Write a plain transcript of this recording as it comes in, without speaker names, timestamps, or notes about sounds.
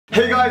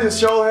Hey guys, it's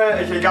Joel here,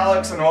 aka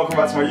Gallucks, and welcome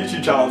back to my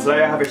YouTube channel.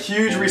 Today I have a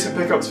huge recent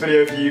pickups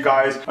video for you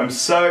guys. I'm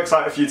so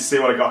excited for you to see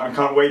what I got and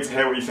can't wait to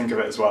hear what you think of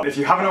it as well. If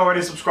you haven't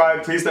already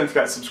subscribed, please don't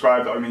forget to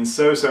subscribe. That would mean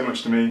so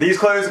much to me. These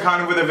clothes are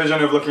kind of with a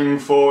vision of looking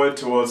forward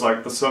towards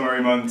like the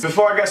summery months.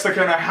 Before I get stuck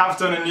in, I have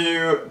done a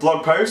new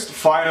blog post,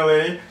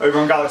 finally, over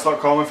on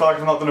Gallucks.com. I feel like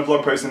I've not done a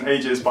blog post in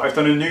ages, but I've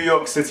done a New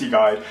York City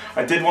guide.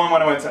 I did one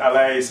when I went to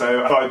LA,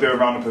 so I thought I'd do a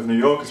roundup of New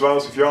York as well.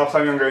 So if you are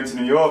planning on going to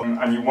New York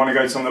and you want to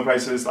go to some of the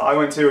places that I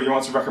went to, or you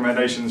want some recommendations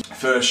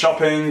for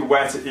shopping,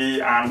 where to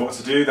eat and what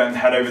to do, then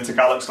head over to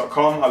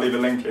Gallucks.com. I'll leave a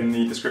link in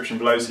the description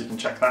below so you can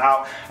check that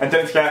out. And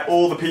don't forget,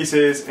 all the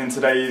pieces in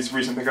today's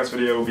recent pickups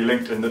video will be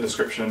linked in the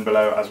description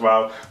below as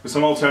well, with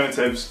some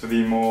alternatives for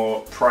the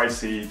more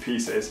pricey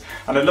pieces.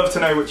 And I'd love to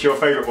know which your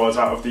favourite was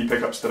out of the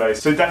pickups today.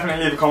 So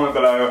definitely leave a comment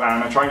below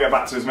and I try and get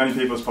back to as many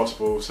people as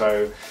possible,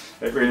 so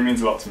it really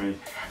means a lot to me.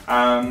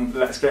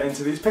 Let's get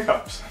into these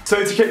pickups.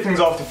 So to kick things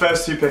off, the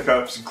first two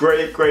pickups,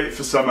 great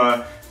for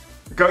summer.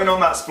 Going on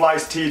that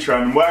spliced tee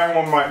trend, I'm wearing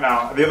one right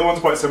now. The other one's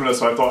quite similar,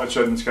 so I thought I'd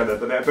show them together,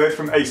 but they're both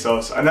from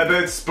ASOS, and they're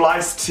both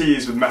spliced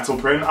tees with metal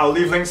print. I'll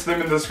leave links to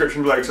them in the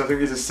description below because I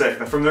think these are sick.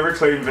 They're from the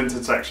Reclaim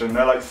Vintage section.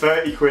 They're like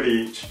 30 quid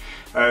each.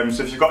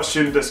 So if you've got a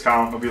student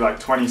discount, it'll be like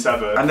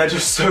 27. And they're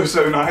just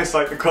so nice.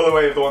 Like the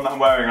colourway of the one that I'm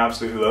wearing, I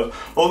absolutely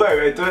love. Although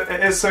it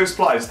is so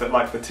spliced that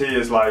like the tee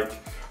is like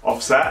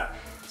offset.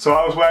 So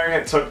I was wearing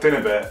it tucked in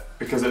a bit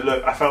because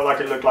I felt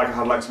like it looked like I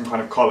had like some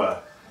kind of collar,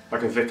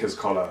 like a vicar's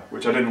collar,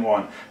 which I didn't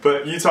want.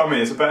 But you tell me,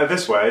 is it better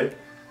this way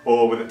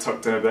or with it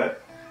tucked in a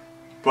bit?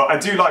 But I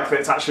do like that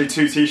it's actually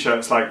two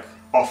t-shirts like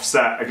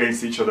offset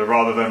against each other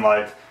rather than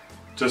like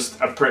just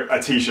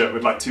a t-shirt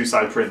with like two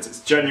side prints.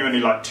 It's genuinely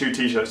like two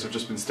t-shirts have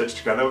just been stitched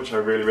together, which I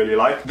really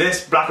like.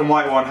 This black and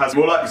white one has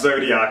more like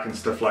zodiac and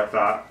stuff like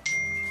that.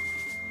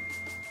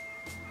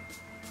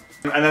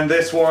 And then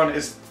this one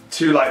is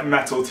two like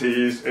metal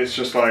tees. It's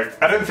just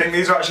like, I don't think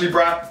these are actually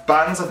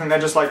bands, I think they're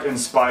just like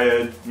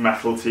inspired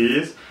metal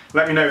tees.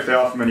 Let me know if they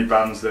are from any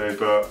bands though,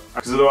 but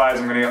because otherwise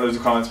I'm going to get loads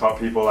of comments about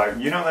people like,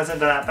 you don't listen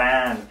to that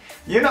band,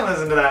 you don't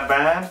listen to that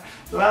band,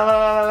 la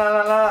la la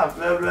la la,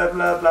 blah blah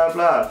blah blah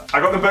blah. I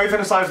got them both in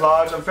a size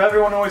large, and for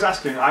everyone always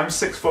asking, I'm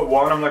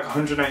 6'1", I'm like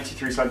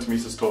 183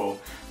 centimeters tall,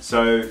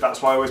 so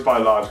that's why I always buy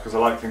large, because I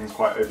like things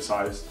quite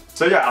oversized.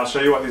 So yeah, I'll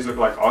show you what these look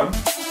like on.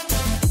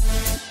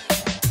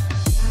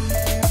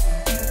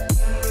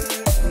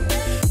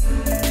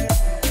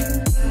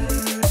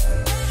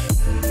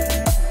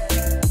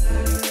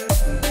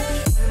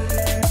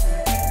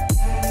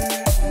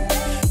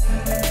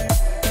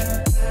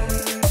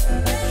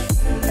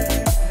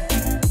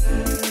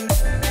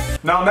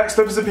 Now next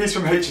up is a piece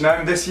from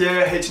H&M. This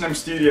year H&M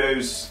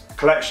Studios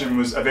collection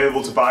was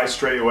available to buy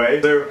straight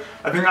away. So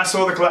I think I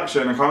saw the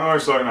collection, I can't remember where I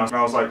saw it now, and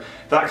I was like,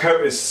 that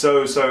coat is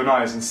so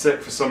nice and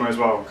sick for summer as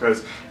well,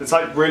 because it's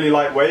like really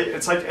lightweight.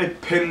 It's like a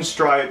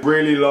pinstripe,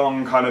 really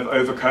long kind of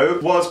overcoat.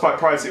 It was quite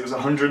pricey, it was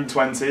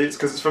 120. It's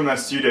because it's from their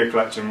studio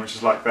collection, which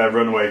is like their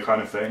runway kind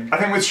of thing. I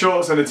think with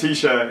shorts and a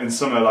t-shirt in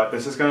summer like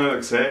this is gonna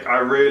look sick. I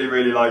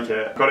really like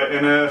it. Got it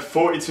in a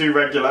 42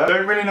 regular.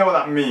 Don't really know what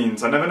that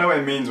means. I never know what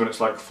it means when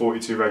it's like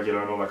 42 regular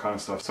and all that kind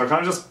of stuff. So I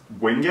kind of just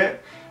wing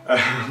it.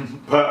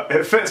 But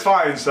it fits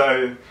fine,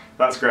 so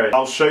that's great.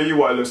 I'll show you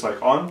what it looks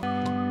like on.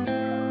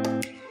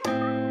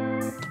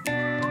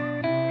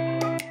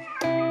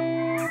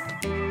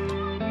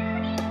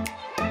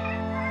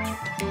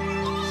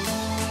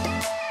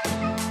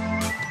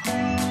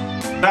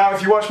 Now,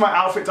 if you watched my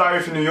outfit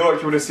diary for New York,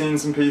 you would have seen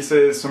some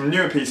pieces, some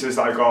newer pieces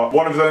that I got.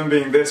 One of them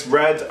being this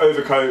red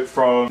overcoat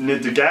from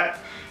NDG.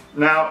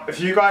 Now, if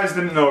you guys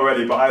didn't know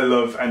already, but I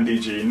love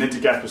NDG.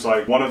 NDG was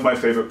like one of my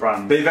favourite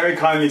brands. They very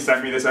kindly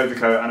sent me this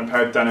overcoat and a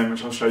pair of denim,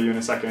 which I'll show you in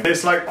a second.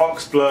 This like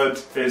ox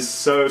blood is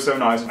so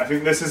nice. I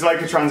think this is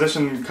like a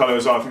transition colour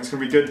as well. I think it's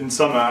going to be good in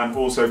summer and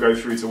also go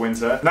through to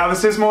winter. Now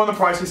this is more on the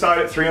pricey side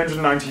at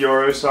 390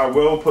 euros, so I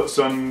will put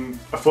some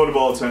affordable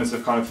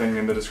alternative kind of thing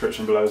in the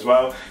description below as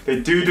well.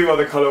 They do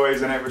other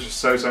colourways in it, which is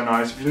so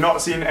nice. If you've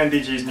not seen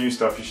NDG's new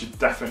stuff, you should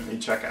definitely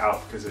check it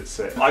out because it's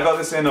sick. I got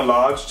this in a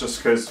large just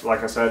because,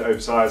 like I said,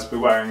 oversized. We're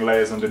wearing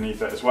layers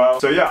underneath it as well.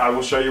 So yeah, I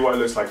will show you what it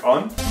looks like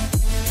on.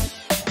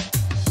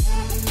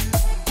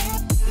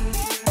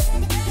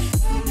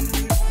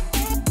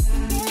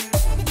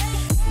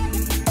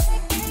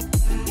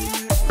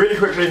 Really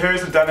quickly,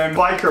 here's the denim.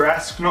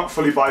 Biker-esque, not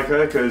fully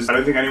biker, because I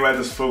don't think anywhere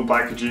does full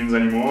biker jeans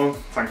anymore,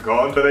 thank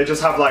God. But they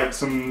just have like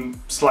some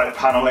slight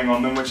paneling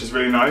on them, which is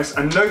really nice.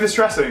 And no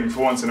distressing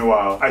for once in a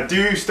while. I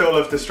do still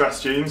love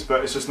distressed jeans,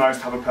 but it's just nice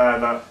to have a pair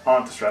that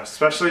aren't distressed.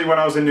 Especially when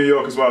I was in New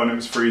York as well and it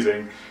was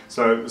freezing.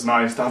 So it was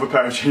nice to have a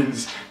pair of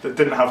jeans that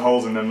didn't have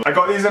holes in them. I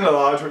got these in a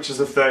large, which is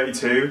a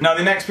 32. Now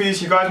the next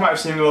piece, you guys might have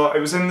seen a lot. It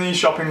was in the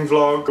shopping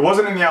vlog. It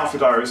wasn't in the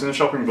outfit diary, it was in the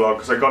shopping vlog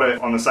because I got it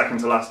on the second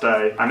to last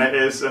day. And it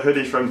is a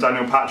hoodie from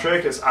Daniel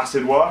Patrick. It's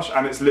acid wash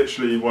and it's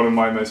literally one of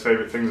my most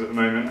favourite things at the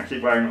moment. I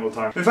keep wearing it all the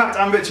time. In fact,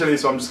 I'm a bit chilly,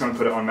 so I'm just going to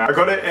put it on now. I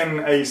got it in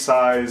a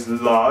size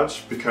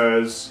large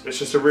because it's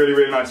just a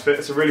really nice fit.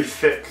 It's a really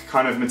thick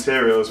kind of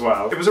material as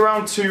well. It was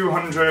around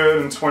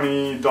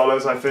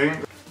 $220, I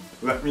think.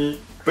 Let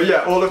me But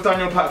yeah, all of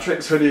Daniel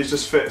Patrick's hoodies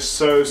just fit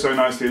so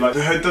nicely. Like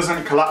the hood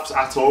doesn't collapse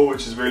at all,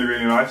 which is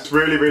really nice.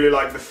 Really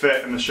like the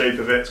fit and the shape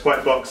of it. It's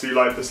quite boxy,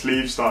 like the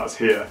sleeve starts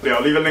here. But yeah,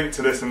 I'll leave a link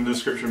to this in the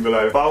description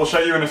below. But I'll show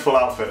you in a full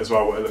outfit as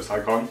well what it looks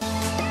like on.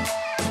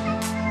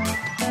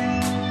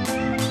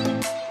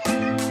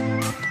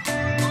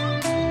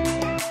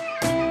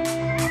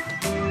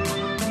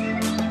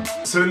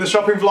 So in the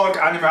shopping vlog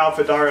and in my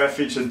outfit diary I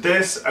featured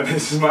this, and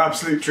this is my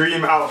absolute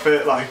dream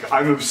outfit. Like,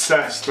 I'm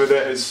obsessed with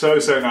it. It's so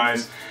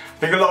nice.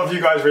 I think a lot of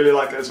you guys really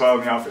liked it as well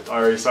in the outfit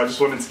diary, so I just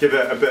wanted to give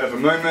it a bit of a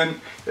moment.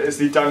 It is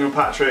the Daniel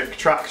Patrick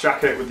track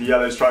jacket with the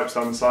yellow stripes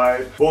down the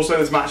side. Also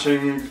there's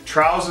matching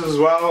trousers as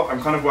well.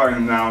 I'm kind of wearing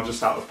them now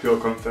just out of pure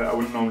comfort. I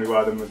wouldn't normally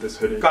wear them with this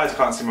hoodie. You guys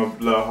can't see my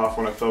lower half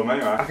when I film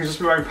anyway. I could just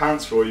be wearing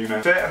pants for all you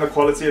know. Fit and the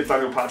quality of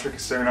Daniel Patrick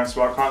is so nice as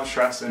well. I can't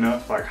stress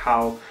enough like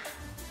how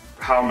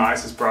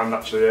nice this brand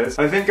actually is.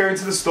 And I think going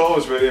to the store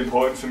was really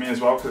important for me as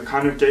well, because it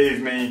kind of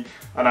gave me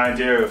an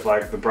idea of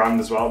like the brand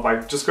as well.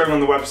 By just going on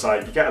the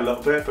website you get a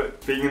little bit,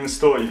 but being in the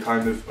store you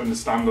kind of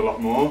understand a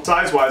lot more.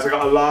 Size wise I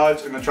got a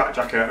large in the track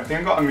jacket. I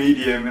think I got a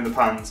medium in the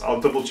pants.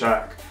 I'll double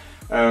check.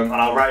 And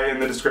I'll write it in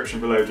the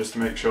description below just to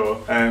make sure.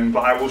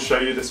 But I will show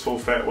you this full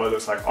fit, what it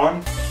looks like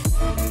on.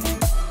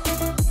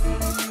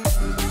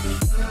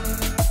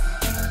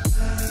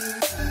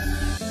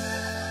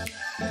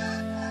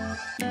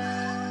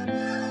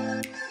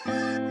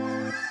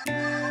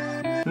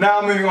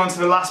 Now moving on to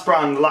the last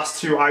brand, the last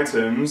two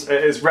items,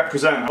 it is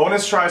Represent. I wanted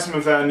to try some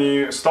of their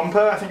new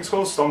Stomper, I think it's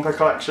called, Stomper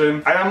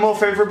collection. I am more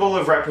favourable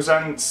of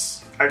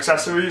Represent's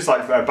accessories,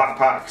 like their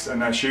backpacks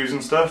and their shoes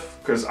and stuff,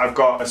 because I've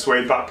got a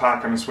suede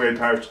backpack and a suede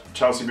pair of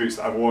Chelsea boots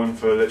that I've worn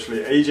for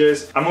literally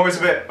ages. I'm always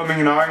a bit umming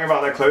and ahhing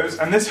about their clothes,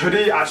 and this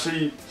hoodie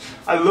actually,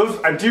 I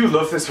do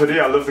love this hoodie.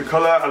 I love the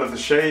colour, I love the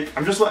shape.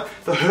 I'm just like,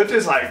 the hood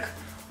is like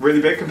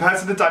really big compared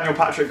to the Daniel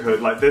Patrick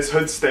hood. Like this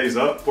hood stays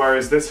up,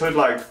 whereas this hood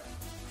like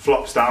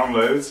flops down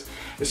loads.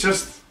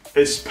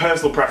 It's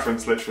personal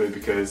preference literally,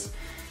 because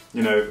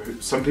you know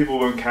some people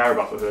won't care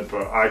about the hood,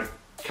 but I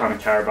kind of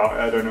care about it.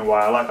 I don't know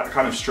why. I like that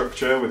kind of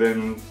structure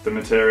within the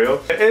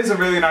material. It is a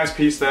really nice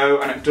piece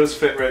though, and it does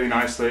fit really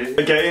nicely.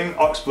 Again,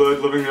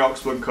 oxblood, loving the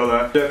oxblood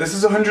colour. Yeah, this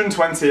is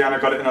 120 and I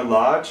got it in a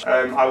large.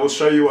 I will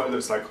show you what it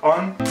looks like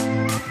on.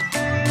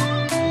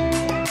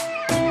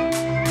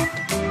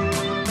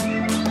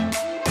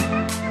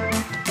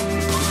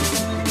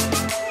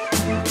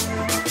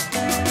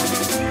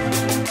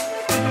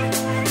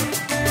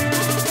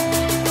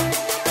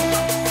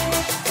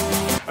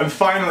 And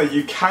finally,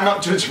 you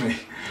cannot judge me,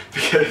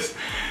 because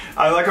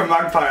I'm like a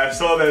magpie. I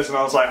saw this and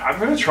I was like, I'm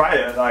gonna try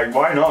it, like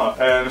why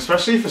not?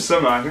 Especially for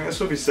summer, I think this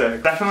will be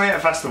sick. Definitely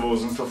at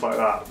festivals and stuff like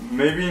that.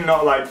 Maybe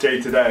not like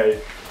day to day,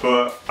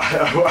 but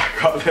I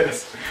got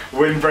this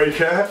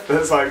windbreaker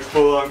that's like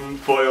full on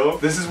foil.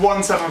 This is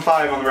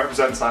 175 on the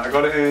Represent site. I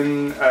got it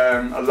in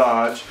a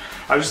large.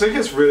 I just think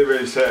it's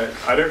really sick.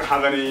 I don't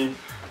have any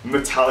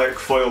metallic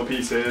foil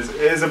pieces. It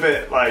is a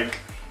bit like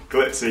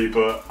glitzy,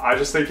 but I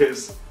just think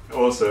it's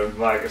awesome.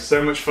 Like, it's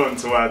so much fun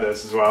to wear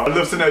this as well. I'd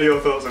love to know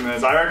your thoughts on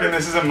this. I reckon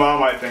this is a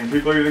Marmite thing.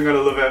 People are either going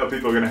to love it or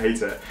people are going to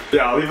hate it.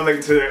 Yeah, I'll leave a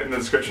link to it in the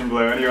description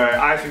below. Anyway,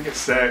 I think it's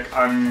sick.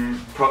 I'm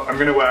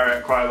going to wear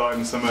it quite a lot in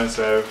the summer,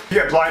 so if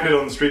you get blinded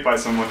on the street by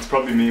someone, it's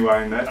probably me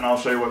wearing it, and I'll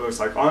show you what it looks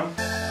like on.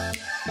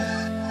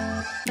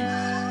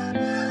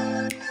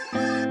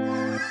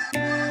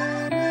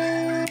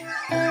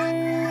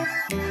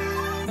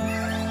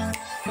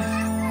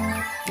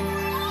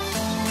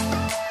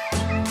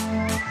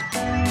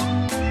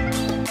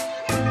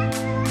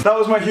 That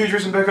was my huge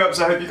recent pickups.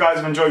 I hope you guys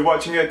have enjoyed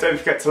watching it. Don't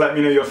forget to let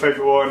me know your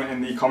favourite one in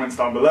the comments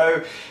down below.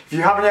 If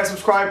you haven't yet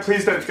subscribed,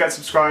 please don't forget to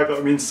subscribe. That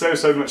would mean so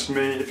much to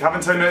me. If you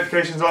haven't turned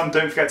notifications on,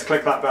 don't forget to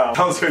click that bell.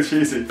 That was so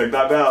cheesy. Click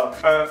that bell.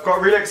 I've got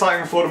a really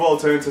exciting affordable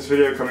alternatives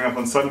video coming up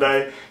on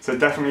Sunday, so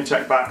definitely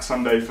check back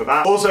Sunday for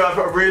that. Also, I've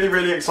got a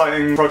really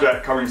exciting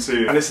project coming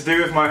soon, and it's to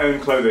do with my own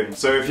clothing.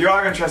 So if you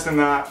are interested in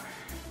that,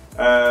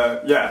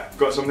 yeah,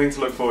 got something to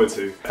look forward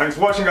to. Thanks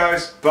for watching,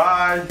 guys.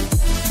 Bye.